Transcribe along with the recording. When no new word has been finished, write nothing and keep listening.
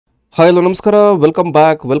Hi hello ನಮಸ್ಕಾರ welcome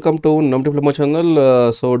back welcome to ನಮ್ diploma channel.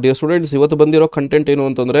 So dear students, ಇವತ್ತು ಬಂದಿರೋ ಕಂಟೆಂಟ್ ಏನು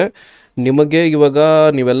ಅಂತಂದರೆ, ನಿಮಗೆ ಇವಾಗ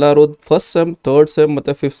ನೀವೆಲ್ಲರೂ ಫಸ್ಟ್ ಸೆಮ್, ಥರ್ಡ್ ಸೆಮ್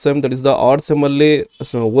ಮತ್ತು fifth sem, that is the odd ಸೆಮ್ಮಲ್ಲಿ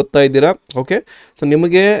ಓದ್ತಾ ಇದ್ದೀರಾ. ಓಕೆ, ಸೊ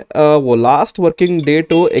ನಿಮಗೆ ಲಾಸ್ಟ್ ವರ್ಕಿಂಗ್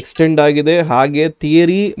ಡೇಟು ಎಕ್ಸ್ಟೆಂಡ್ ಆಗಿದೆ. ಹಾಗೆ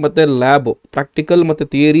ಥಿಯರಿ ಮತ್ತು ಲ್ಯಾಬ್, ಪ್ರಾಕ್ಟಿಕಲ್ ಮತ್ತು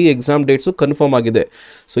ಥಿಯರಿ ಎಕ್ಸಾಮ್ ಡೇಟ್ಸು ಕನ್ಫರ್ಮ್ ಆಗಿದೆ.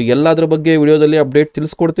 ಸೊ ಎಲ್ಲದರ ಬಗ್ಗೆ ವಿಡಿಯೋದಲ್ಲಿ ಅಪ್ಡೇಟ್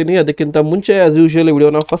ತಿಳಿಸ್ಕೊಡ್ತೀನಿ. ಅದಕ್ಕಿಂತ ಮುಂಚೆ ಆ್ಯಸ್ ಯೂಶುವಲ್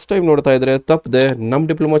ವಿಡಿಯೋನ ಫಸ್ಟ್ ಟೈಮ್ ನೋಡ್ತಾ ಇದ್ದರೆ ತಪ್ಪದೆ ನಮ್ಮ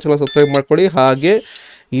ಡಿಪ್ಲೊಮಾ ಚಾನಲ್ ಸಬ್ಸ್ಕ್ರೈಬ್ ಮಾಡ್ಕೊಳ್ಳಿ. ಹಾಗೆ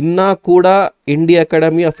ಇನ್ನೂ ಕೂಡ ಇಂಡಿಯಾ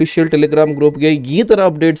ಅಕಾಡೆಮಿ ಅಫಿಷಿಯಲ್ ಟೆಲಿಗ್ರಾಮ್ ಗ್ರೂಪ್ಗೆ ಈ ಥರ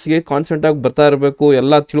ಅಪ್ಡೇಟ್ಸ್ಗೆ ಕಾನ್ಸೆಂಟಾಗಿ ಬರ್ತಾ ಇರಬೇಕು,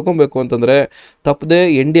 ಎಲ್ಲ ತಿಳ್ಕೊಬೇಕು ಅಂತಂದರೆ ತಪ್ಪದೆ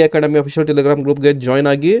India academy official Telegram ಗ್ರೂಪ್ಗೆ join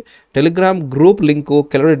ಆಗಿ. ಟೆಲಿಗ್ರಾಮ್ ಗ್ರೂಪ್ ಲಿಂಕು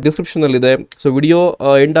ಕೆಳಗಡೆ ಡಿಸ್ಕ್ರಿಪ್ಷನಲ್ಲಿದೆ. ಸೊ ವಿಡಿಯೋ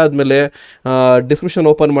ಎಂಡ್ ಆದಮೇಲೆ ಡಿಸ್ಕ್ರಿಪ್ಷನ್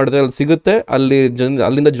ಓಪನ್ ಮಾಡಿದ್ರೆ ಅಲ್ಲಿ ಸಿಗುತ್ತೆ,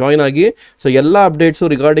 ಅಲ್ಲಿಂದ ಜಾಯ್ನ್ ಆಗಿ. ಸೊ ಎಲ್ಲ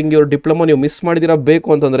ಅಪ್ಡೇಟ್ಸು ರಿಗಾರ್ಡಿಂಗ್ ಯುವರ್ ಡಿಪ್ಲೊಮಾ ನೀವು ಮಿಸ್ ಮಾಡಿದಿರ ಬೇಕು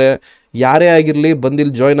ಅಂತಂದರೆ ಯಾರೇ ಆಗಿರಲಿ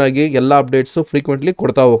ಬಂದಿಲ್ಲಿ ಜಾಯ್ನ್ ಆಗಿ. ಎಲ್ಲ ಅಪ್ಡೇಟ್ಸು ಫ್ರೀಕ್ವೆಂಟ್ಲಿ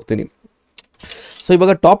ಕೊಡ್ತಾ ಹೋಗ್ತೀನಿ. ಸೊ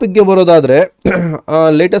ಇವಾಗ ಟಾಪಿಕ್ಗೆ ಬರೋದಾದರೆ,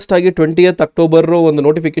 ಲೇಟೆಸ್ಟ್ ಆಗಿ 20th ಅಕ್ಟೋಬರು ಒಂದು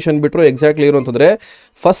ನೋಟಿಫಿಕೇಶನ್ ಬಿಟ್ಟರು. ಎಕ್ಸಾಕ್ಟ್ಲಿ ಏನು ಅಂತಂದರೆ,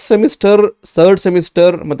 ಫಸ್ಟ್ ಸೆಮಿಸ್ಟರ್, ಥರ್ಡ್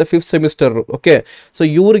ಸೆಮಿಸ್ಟರ್ ಮತ್ತು ಫಿಫ್ತ್ ಸೆಮಿಸ್ಟರ್. ಓಕೆ, ಸೊ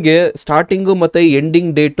ಇವ್ರಿಗೆ ಸ್ಟಾರ್ಟಿಂಗು ಮತ್ತು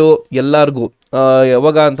ಎಂಡಿಂಗ್ ಡೇಟು ಎಲ್ಲರಿಗೂ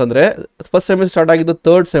ಯಾವಾಗ ಅಂತಂದರೆ, ಫಸ್ಟ್ ಸೆಮಿಸ್ಟರ್ ಸ್ಟಾರ್ಟ್ ಆಗಿದ್ದು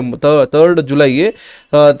third July,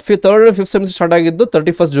 third fifth semester start ಆಗಿದ್ದು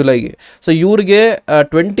 31st ಜುಲೈಗೆ. ಸೊ ಇವ್ರಿಗೆ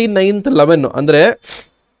 29th 11 ಅಂದರೆ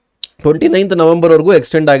 29th ನವೆಂಬರ್ವರೆಗೂ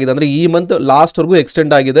ಎಕ್ಸ್ಟೆಂಡ್ ಆಗಿದೆ. ಅಂದರೆ ಈ ಮಂತ್ ಲಾಸ್ಟ್ವರೆಗೂ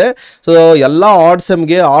ಎಕ್ಸ್ಟೆಂಡ್ ಆಗಿದೆ. ಸೊ ಎಲ್ಲ odd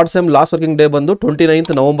sem last working day ಬಂದು 29th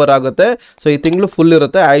ನವಂಬರ್ ಆಗುತ್ತೆ. ಸೊ ಈ ತಿಂಗಳು ಫುಲ್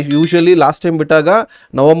ಇರುತ್ತೆ. ಯೂಶುವಲಿ ಲಾಸ್ಟ್ ಟೈಮ್ ಬಿಟ್ಟಾಗ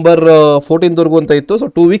ನವಂಬರ್ 14th ಅಂತ ಇತ್ತು. ಸೊ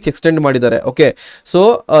 2 weeks ಎಕ್ಸ್ಟೆಂಡ್ ಮಾಡಿದ್ದಾರೆ. Okay, so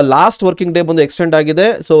last working day ಬಂದು ಎಕ್ಸ್ಟೆಂಡ್ ಆಗಿದೆ.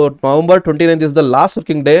 So November 29th is the last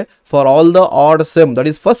working day for all the odd sem, that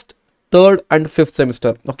is first, third and fifth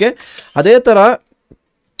semester. Okay, ಅದೇ ಥರ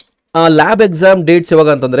lab exam dates ಯಾವಾಗ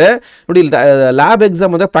ಅಂತಂದರೆ ನೋಡಿ, lab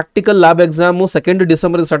exam ಅಂದರೆ practical lab exam 2nd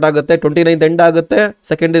December start ಆಗುತ್ತೆ, 29th end ಆಗುತ್ತೆ,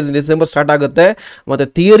 2nd December start ಆಗುತ್ತೆ. ಮತ್ತು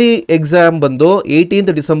ಥಿಯರಿ ಎಕ್ಸಾಮ್ ಬಂದು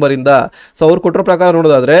 18th ಡಿಸೆಂಬರಿಂದ. ಸೊ ಅವ್ರು ಕೊಟ್ಟಿರೋ ಪ್ರಕಾರ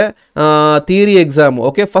ನೋಡೋದಾದರೆ ಥಿಯರಿ ಎಕ್ಸಾಮ್,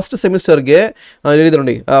 ಓಕೆ, ಫಸ್ಟ್ ಸೆಮಿಸ್ಟರ್ಗೆ ಹೇಳಿದ್ರು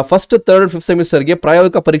ನೋಡಿ, ಫಸ್ಟ್, ಥರ್ಡ್, ಫಿಫ್ತ್ ಸೆಮಿಸ್ಟರ್ಗೆ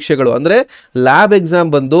ಪ್ರಾಯೋಗಿಕ ಪರೀಕ್ಷೆಗಳು ಅಂದರೆ ಲ್ಯಾಬ್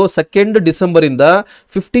ಎಕ್ಸಾಮ್ ಬಂದು 2nd ಡಿಸೆಂಬರಿಂದ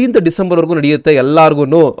 15th ಡಿಸೆಂಬರ್ವರೆಗೂ ನಡೆಯುತ್ತೆ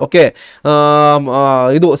ಎಲ್ಲರಿಗೂ. ಓಕೆ,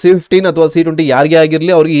 ಇದು C15 ಅಥವಾ C20 ಯಾರಿಗೆ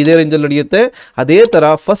ಆಗಿರಲಿ ಅವ್ರಿಗೆ ಇದೇ ರೇಂಜಲ್ಲಿ ನಡೆಯುತ್ತೆ. ಅದೇ ಥರ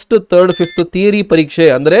ಫಸ್ಟ್, ಥರ್ಡ್, ಫಿಫ್ತ್ ಥಿಯರಿ ಪರೀಕ್ಷೆ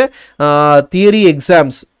ಅಂದರೆ theory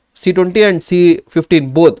exams C20 and C15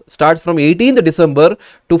 both start from 18th December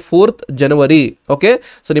to 4th January. Okay,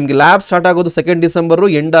 so ನಿಮಗೆ ಲ್ಯಾಬ್ ಸ್ಟಾರ್ಟ್ ಆಗೋದು 2nd ಡಿಸೆಂಬರು,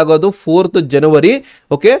 ಎಂಡ್ ಆಗೋದು 4th January.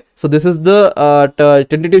 Okay, so this is the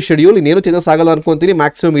tentative schedule. ಇನ್ನೇನು changes ಆಗಲ್ಲ ಅನ್ಕೊಂತೀನಿ,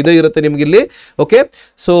 maximum ಇದೇ ಇರುತ್ತೆ ನಿಮಗಿಲ್ಲಿ. Okay,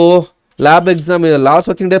 so lab exam last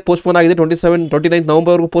working day postpone ಆಗಿದೆ, 29th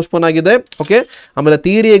ನವಂಬರ್ವರೆಗೂ postpone ಆಗಿದೆ. ಓಕೆ, ಆಮೇಲೆ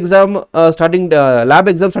theory exam lab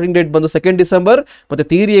exam starting date ಬಂದು 2nd ಡಿಸೆಂಬರ್ ಮತ್ತು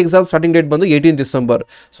ಥಿಯರಿ ಎಕ್ಸಾಮ್ ಸ್ಟಾರ್ಟಿಂಗ್ ಡೇಟ್ ಬಂದು 18th ಡಿಸೆಂಬರ್.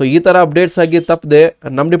 ಸೊ ಈ ಥರ ಅಪ್ಡೇಟ್ಸ್ ಆಗಿ ತಪ್ಪದೆ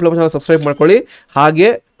ನಮ್ಮ ಡಿಪ್ಲೊಮಾ ಚಾನಲ್ ಸಬ್ಸ್ಕ್ರೈಬ್ ಮಾಡ್ಕೊಳ್ಳಿ. ಹಾಗೆ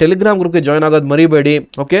ಟೆಲಿಗ್ರಾಮ್ ಗ್ರೂಪ್ಗೆ ಜಾಯ್ನ್ ಆಗೋದು ಮರಿಬೇಡಿ.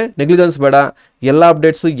 ಓಕೆ, ನೆಗ್ಲಿಜೆನ್ಸ್ ಬೇಡ. ಎಲ್ಲ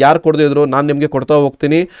ಅಪ್ಡೇಟ್ಸು ಯಾರು ಕೊಡದೇ ಇದ್ರು ನಾನು ನಿಮಗೆ ಕೊಡ್ತಾ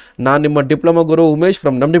ಹೋಗ್ತೀನಿ. ನಾನು ನಿಮ್ಮ ಡಿಪ್ಲೊಮಾ ಗುರು ಉಮೇಶ್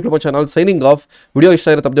ಫ್ರಮ್ ನಮ್ಮ diploma channel signing off. Video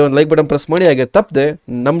ಇಷ್ಟ ಇರೋ ತಪ್ಪದೆ ಒಂದು ಲೈಕ್ ಬಟನ್ ಪ್ರೆಸ್ ಮಾಡಿ. ಹಾಗೆ ತಪ್ಪದೆ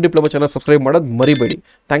ನಮ್ಮ ಡಿಪ್ಲೊಮಾ ಚಾನಲ್ ಸಬ್ಸ್ಕ್ರೈಬ್ ಮಾಡೋದು ಮರಿಬೇಡಿ.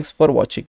 Thanks for watching.